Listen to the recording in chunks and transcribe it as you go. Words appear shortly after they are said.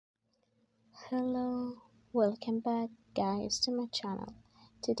Hello, welcome back guys to my channel.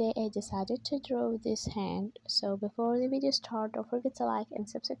 Today I decided to draw this hand, so before the video start, don't forget to like and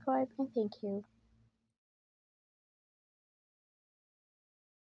subscribe, and thank you.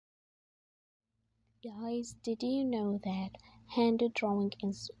 Guys, did you know that hand drawing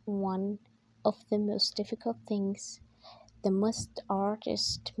is one of the most difficult things the most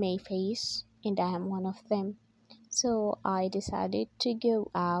artists may face, and I am one of them. So I decided to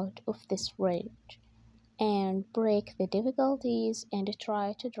go out of this range and break the difficulties and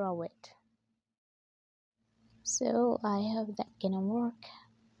try to draw it. So I hope that gonna work.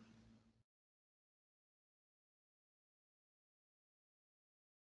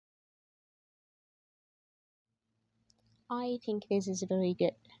 I think this is very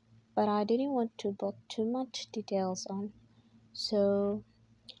good, but I didn't want to put too much details on, so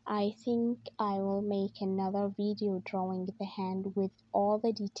I think I will make another video drawing the hand with all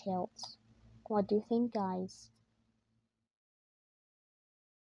the details. What do you think, guys?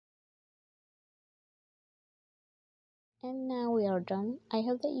 And now we are done. I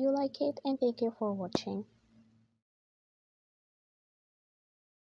hope that you like it, and thank you for watching.